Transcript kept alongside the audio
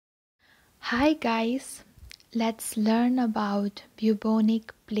Hi guys, let's learn about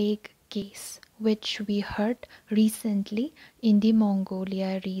bubonic plague case which we heard recently in the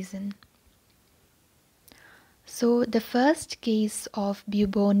Mongolia region. So the first case of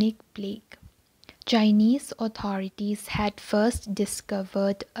bubonic plague. Chinese authorities had first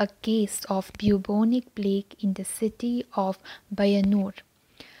discovered a case of bubonic plague in the city of Bayanur,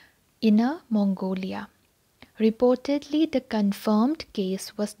 Inner Mongolia. Reportedly, the confirmed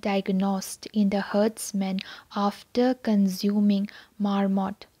case was diagnosed in the herdsman after consuming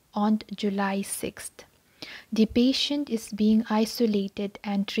marmot on July 6th. The patient is being isolated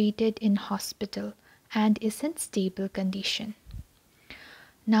and treated in hospital and is in stable condition.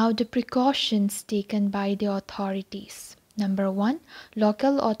 Now, the precautions taken by the authorities. Number 1,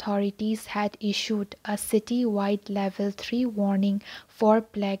 local authorities had issued a city-wide level 3 warning for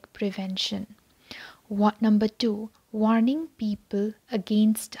plague prevention. Number 2, warning people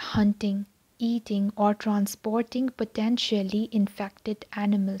against hunting, eating, or transporting potentially infected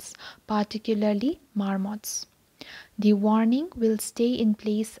animals, particularly marmots. The warning will stay in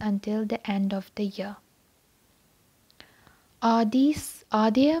place until the end of the year. Are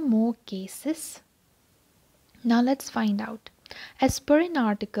there more cases? Now let's find out. As per an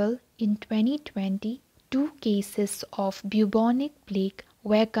article in 2020, 2 cases of bubonic plague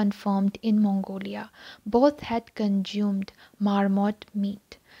were confirmed in Mongolia. Both had consumed marmot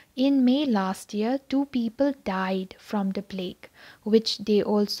meat. In May last year, 2 people died from the plague, which they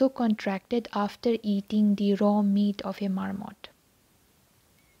also contracted after eating the raw meat of a marmot.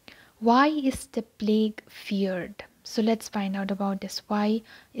 Why is the plague feared? So let's find out about this. Why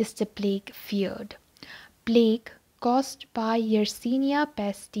is the plague feared? Plague caused by Yersinia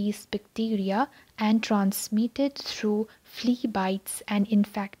pestis bacteria and transmitted through flea bites and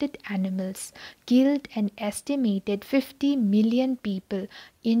infected animals killed an estimated 50 million people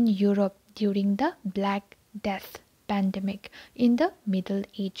in Europe during the Black Death pandemic in the Middle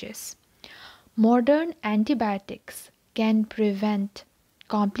Ages. Modern antibiotics can prevent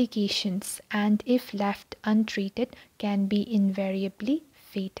complications and if left untreated can be invariably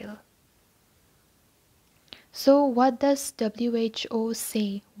fatal. So what does WHO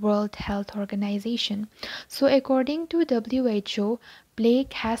say, World Health Organization? So according to WHO,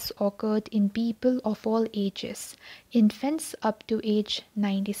 plague has occurred in people of all ages, infants up to age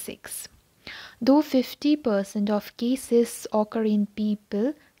 96. Though 50% of cases occur in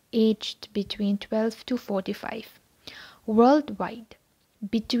people aged between 12 to 45. Worldwide,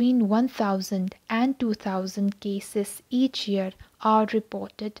 between 1,000 and 2,000 cases each year are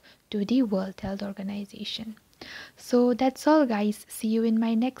reported to the World Health Organization. So that's all guys. See you in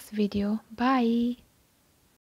my next video. Bye.